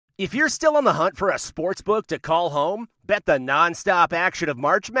If you're still on the hunt for a sports book to call home, bet the nonstop action of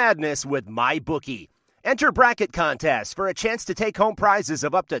March Madness with MyBookie. Enter bracket contests for a chance to take home prizes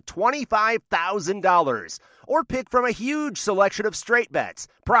of up to $25,000, or pick from a huge selection of straight bets,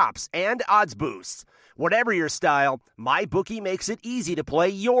 props, and odds boosts. Whatever your style, MyBookie makes it easy to play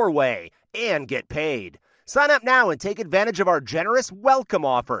your way and get paid. Sign up now and take advantage of our generous welcome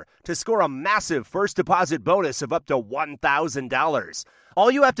offer to score a massive first deposit bonus of up to $1,000. All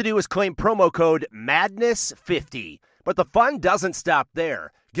you have to do is claim promo code MADNESS50. But the fun doesn't stop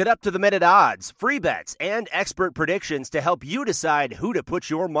there. Get up-to-the-minute odds, free bets, and expert predictions to help you decide who to put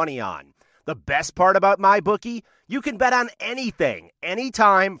your money on. The best part about MyBookie? You can bet on anything,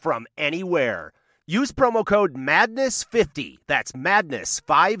 anytime, from anywhere. Use promo code MADNESS50, that's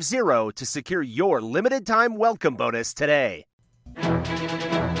MADNESS50, to secure your limited-time welcome bonus today.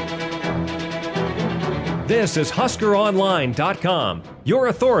 This is HuskerOnline.com, your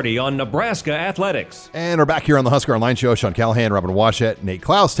authority on Nebraska athletics. And we're back here on the Husker Online Show. Sean Callahan, Robin Washett, Nate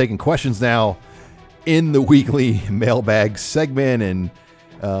Klaus taking questions now in the weekly mailbag segment. And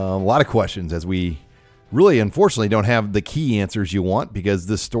a lot of questions as we really, unfortunately, don't have the key answers you want because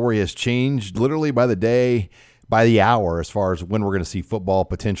this story has changed literally by the day, by the hour, as far as when we're going to see football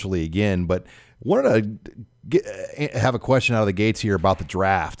potentially again. But wanted to have a question out of the gates here about the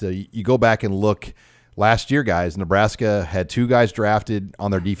draft. You go back and look. Last year, guys, Nebraska had two guys drafted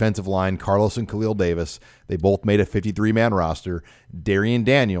on their defensive line, Carlos and Khalil Davis. They both made a 53-man roster. Darian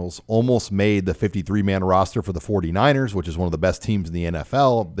Daniels almost made the 53-man roster for the 49ers, which is one of the best teams in the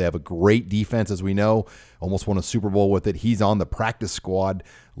NFL. They have a great defense, as we know, almost won a Super Bowl with it. He's on the practice squad.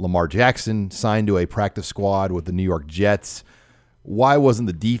 Lamar Jackson signed to a practice squad with the New York Jets. Why wasn't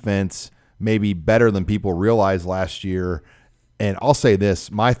the defense maybe better than people realized last year? And I'll say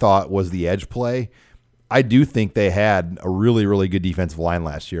this, my thought was the edge play. I do think they had a really, really good defensive line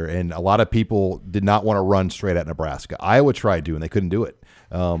last year, and a lot of people did not want to run straight at Nebraska. Iowa tried to, and they couldn't do it.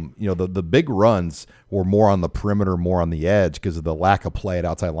 The big runs were more on the perimeter, more on the edge because of the lack of play at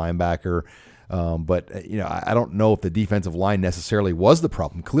outside linebacker. I don't know if the defensive line necessarily was the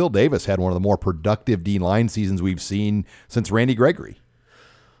problem. Khalil Davis had one of the more productive D-line seasons we've seen since Randy Gregory.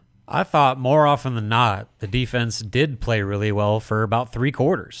 I thought more often than not, the defense did play really well for about three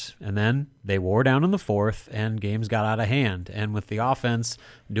quarters. And then they wore down in the fourth and games got out of hand. And with the offense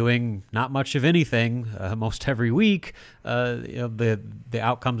doing not much of anything most every week, the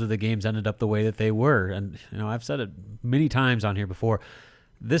outcomes of the games ended up the way that they were. And, I've said it many times on here before.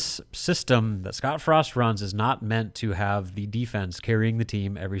 This system that Scott Frost runs is not meant to have the defense carrying the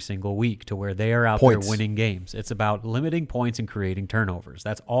team every single week to where they are out there winning games. It's about limiting points and creating turnovers.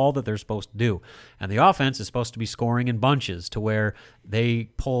 That's all that they're supposed to do. And the offense is supposed to be scoring in bunches to where they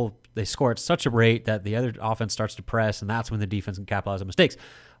score at such a rate that the other offense starts to press, and that's when the defense can capitalize on mistakes.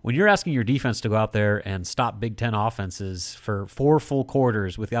 When you're asking your defense to go out there and stop Big Ten offenses for 4 full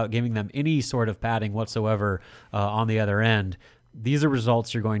quarters without giving them any sort of padding whatsoever on the other end, these are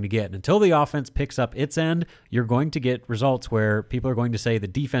results you're going to get. And until the offense picks up its end, you're going to get results where people are going to say the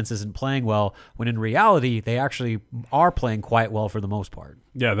defense isn't playing well, when in reality, they actually are playing quite well for the most part.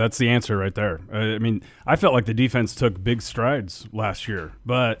 Yeah, that's the answer right there. I felt like the defense took big strides last year,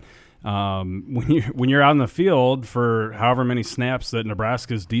 but when you're out in the field for however many snaps that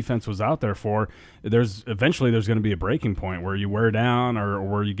Nebraska's defense was out there for, there's going to be a breaking point where you wear down or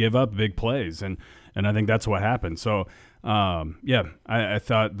where you give up big plays, and I think that's what happened. So I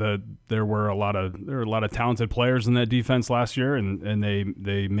thought that there were a lot of talented players in that defense last year, and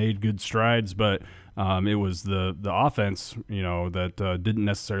they made good strides, but it was the offense, that didn't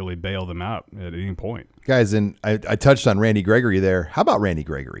necessarily bail them out at any point. Guys, and I touched on Randy Gregory there. How about Randy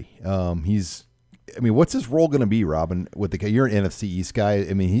Gregory? What's his role going to be, Robin? You're an NFC East guy.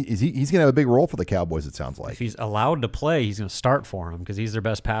 He's going to have a big role for the Cowboys, it sounds like. If he's allowed to play, he's going to start for him because he's their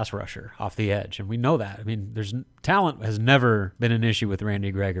best pass rusher off the edge, and we know that. Talent has never been an issue with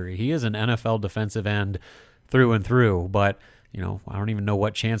Randy Gregory. He is an NFL defensive end through and through, but I don't even know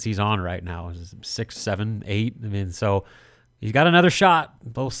what chance he's on right now. 6, 7, 8. So he's got another shot.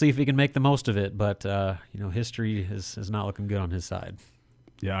 We'll see if he can make the most of it, but history is not looking good on his side.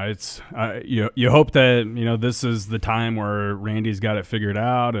 Yeah, it's you hope that this is the time where Randy's got it figured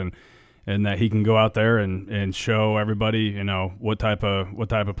out and that he can go out there and show everybody what type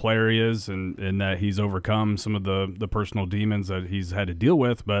of player he is and that he's overcome some of the personal demons that he's had to deal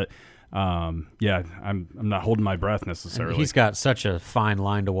with. But I'm not holding my breath necessarily. And he's got such a fine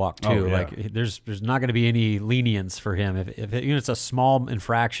line to walk too. Oh, yeah. Like there's not going to be any lenience for him if it's a small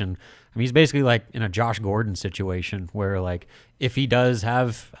infraction. I mean, he's basically like in a Josh Gordon situation where, like, if he does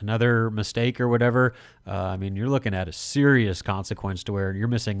have another mistake or whatever, I mean, you're looking at a serious consequence to where you're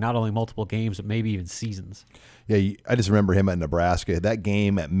missing not only multiple games, but maybe even seasons. Yeah, I just remember him at Nebraska. That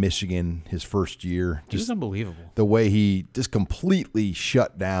game at Michigan, his first year. He was unbelievable. The way he just completely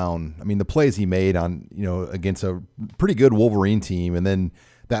shut down. I mean, the plays he made on, against a pretty good Wolverine team, and then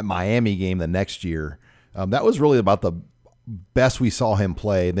that Miami game the next year. That was really about the best we saw him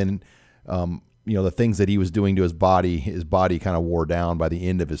play. Then, the things that he was doing to his body kind of wore down by the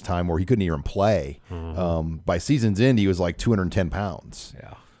end of his time where he couldn't even play. By season's end, he was like 210 pounds.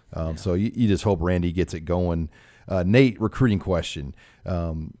 Yeah. So you just hope Randy gets it going. Nate, recruiting question.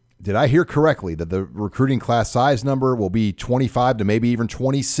 Did I hear correctly that the recruiting class size number will be 25 to maybe even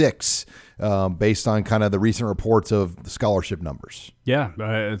 26 based on kind of the recent reports of the scholarship numbers? Yeah,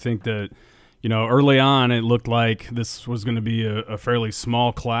 I think that, early on it looked like this was going to be a fairly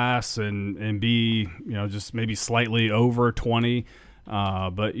small class and be, just maybe slightly over 20.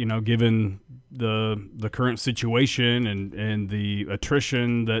 But, given the current situation and the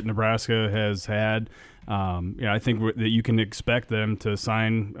attrition that Nebraska has had, I think that you can expect them to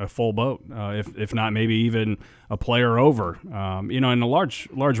sign a full boat, if not maybe even a player over. And a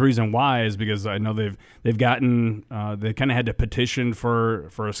large reason why is because I know they've gotten they kind of had to petition for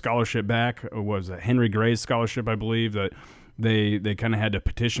a scholarship back. It was a Henry Gray's scholarship, I believe, that they kind of had to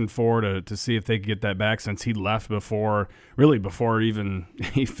petition for to see if they could get that back since he left before even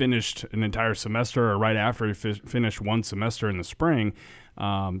he finished an entire semester or right after he finished one semester in the spring.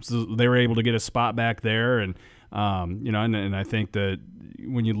 So they were able to get a spot back there, and and I think that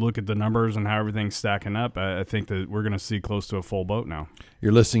when you look at the numbers and how everything's stacking up, I think that we're going to see close to a full boat now.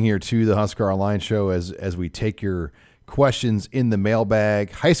 You're listening here to the Husker Online Show as we take your questions in the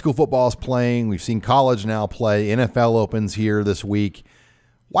mailbag. High school football is playing. We've seen college now play. NFL opens here this week.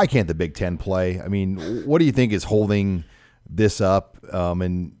 Why can't the Big Ten play? I mean, what do you think is holding this up? I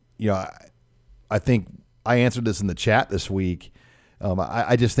think I answered this in the chat this week.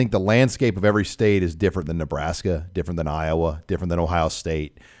 I just think the landscape of every state is different than Nebraska, different than Iowa, different than Ohio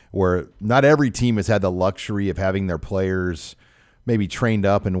State, where not every team has had the luxury of having their players maybe trained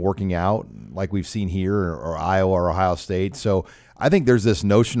up and working out like we've seen here or Iowa or Ohio State. So I think there's this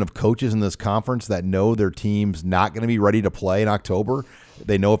notion of coaches in this conference that know their team's not going to be ready to play in October.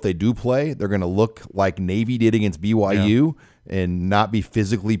 They know if they do play, they're going to look like Navy did against BYU and not be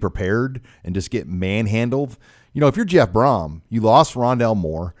physically prepared and just get manhandled. If you're Jeff Brom, you lost Rondell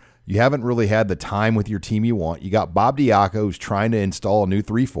Moore. You haven't really had the time with your team you want. You got Bob Diaco who's trying to install a new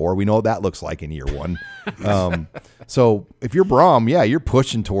 3-4. We know what that looks like in year one. So if you're Brom, you're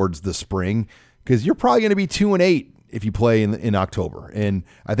pushing towards the spring because you're probably going to be 2-8 if you play in October. And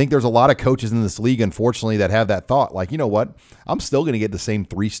I think there's a lot of coaches in this league, unfortunately, that have that thought. Like, you know what? I'm still going to get the same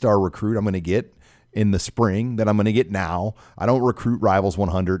 3-star recruit I'm going to get in the spring that I'm going to get now. I don't recruit Rivals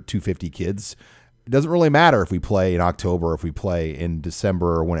 100, 250 kids. It doesn't really matter if we play in October or if we play in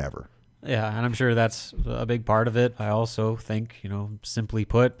December or whenever. Yeah, and I'm sure that's a big part of it. I also think, simply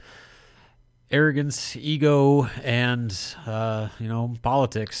put, arrogance, ego, and,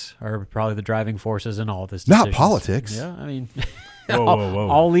 politics are probably the driving forces in all of this decisions. Not politics. Yeah, I mean, whoa.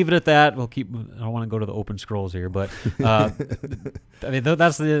 I'll leave it at that. I don't want to go to the open scrolls here, but I mean,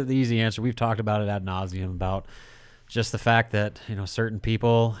 that's the easy answer. We've talked about it ad nauseum about just the fact that, certain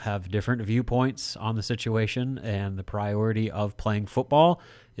people have different viewpoints on the situation, and the priority of playing football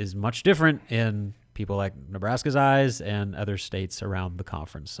is much different in people like Nebraska's eyes and other states around the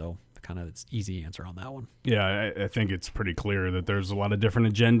conference. So kind of it's easy answer on that one. Yeah, I think it's pretty clear that there's a lot of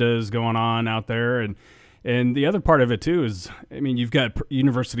different agendas going on out there. And the other part of it, too, is, I mean, you've got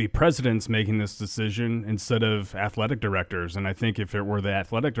university presidents making this decision instead of athletic directors. And I think if it were the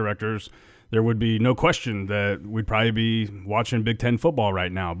athletic directors, there would be no question that we'd probably be watching Big Ten football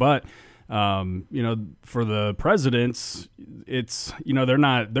right now. But, for the presidents, it's, they're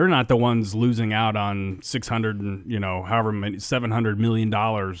not the ones losing out on $700 million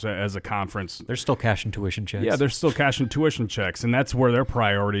as a conference. They're still cashing tuition checks. Yeah, they're still cashing tuition checks, and that's where their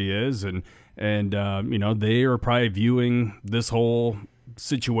priority is. And they are probably viewing this whole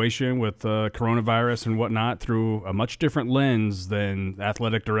situation with coronavirus and whatnot through a much different lens than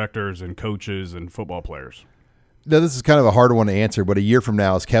athletic directors and coaches and football players. Now, this is kind of a harder one to answer, but a year from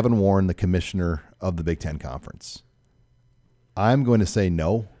now, is Kevin Warren the commissioner of the Big Ten Conference? I'm going to say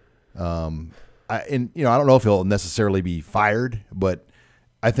no. I don't know if he'll necessarily be fired, but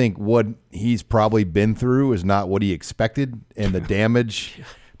I think what he's probably been through is not what he expected, and the damage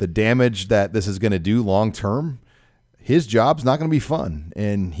that this is going to do long term, his job's not going to be fun,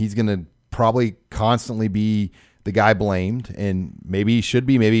 and he's going to probably constantly be the guy blamed, and maybe he should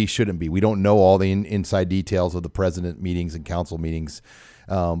be, maybe he shouldn't be. We don't know all the inside details of the president meetings and council meetings,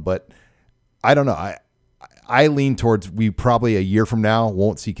 but I don't know. I lean towards we probably a year from now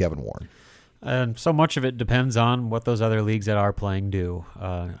won't see Kevin Warren. And so much of it depends on what those other leagues that are playing do.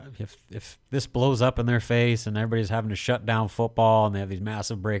 If this blows up in their face and everybody's having to shut down football and they have these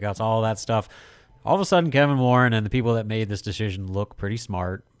massive breakouts, all that stuff, all of a sudden Kevin Warren and the people that made this decision look pretty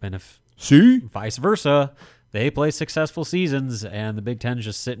smart. And if vice versa, they play successful seasons and the Big Ten is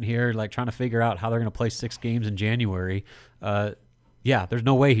just sitting here like trying to figure out how they're going to play 6 games in January, there's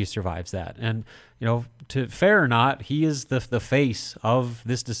no way he survives that. And, to fair or not, he is the face of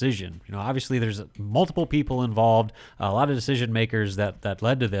this decision. Obviously there's multiple people involved, a lot of decision makers that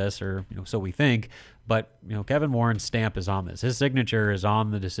led to this, or, so we think. But, Kevin Warren's stamp is on this. His signature is on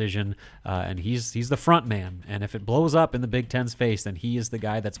the decision, and he's the front man. And if it blows up in the Big Ten's face, then he is the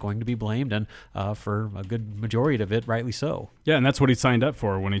guy that's going to be blamed, and for a good majority of it, rightly so. Yeah, and that's what he signed up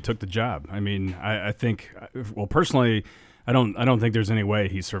for when he took the job. I mean, I think, well, personally, I don't think there's any way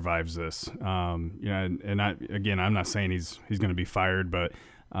he survives this. I'm not saying he's going to be fired, but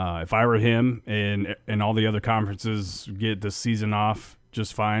if I were him and all the other conferences get this season off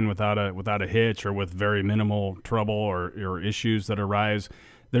just fine without a hitch or with very minimal trouble or issues that arise,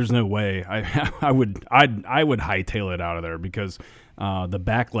 there's no way I would hightail it out of there, because the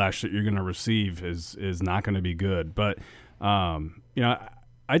backlash that you're going to receive is not going to be good. But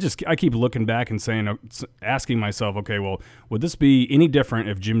I keep looking back and asking myself, okay, well, would this be any different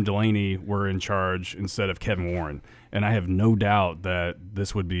if Jim Delaney were in charge instead of Kevin Warren? And I have no doubt that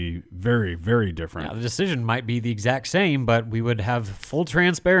this would be very, very different. Yeah, the decision might be the exact same, but we would have full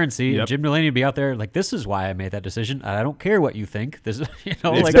transparency. Yep. And Jim Delaney would be out there like, this is why I made that decision. I don't care what you think. This,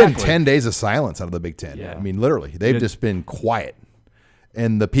 It's been 10 days of silence out of the Big Ten. Yeah. I mean, literally, they've just been quiet.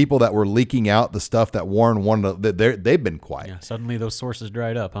 And the people that were leaking out the stuff that Warren wanted, they've been quiet. Yeah, suddenly those sources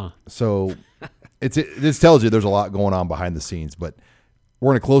dried up, huh? So this tells you there's a lot going on behind the scenes. But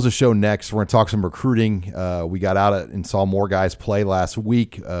we're going to close the show next. We're going to talk some recruiting. We got out and saw more guys play last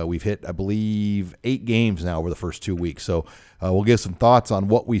week. We've hit, I believe, 8 games now over the first 2 weeks. So we'll give some thoughts on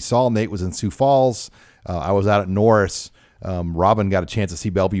what we saw. Nate was in Sioux Falls. I was out at Norris. Robin got a chance to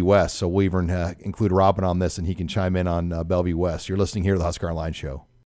see Bellevue West, so we'll even include Robin on this, and he can chime in on Bellevue West. You're listening here to the Husker Online Show.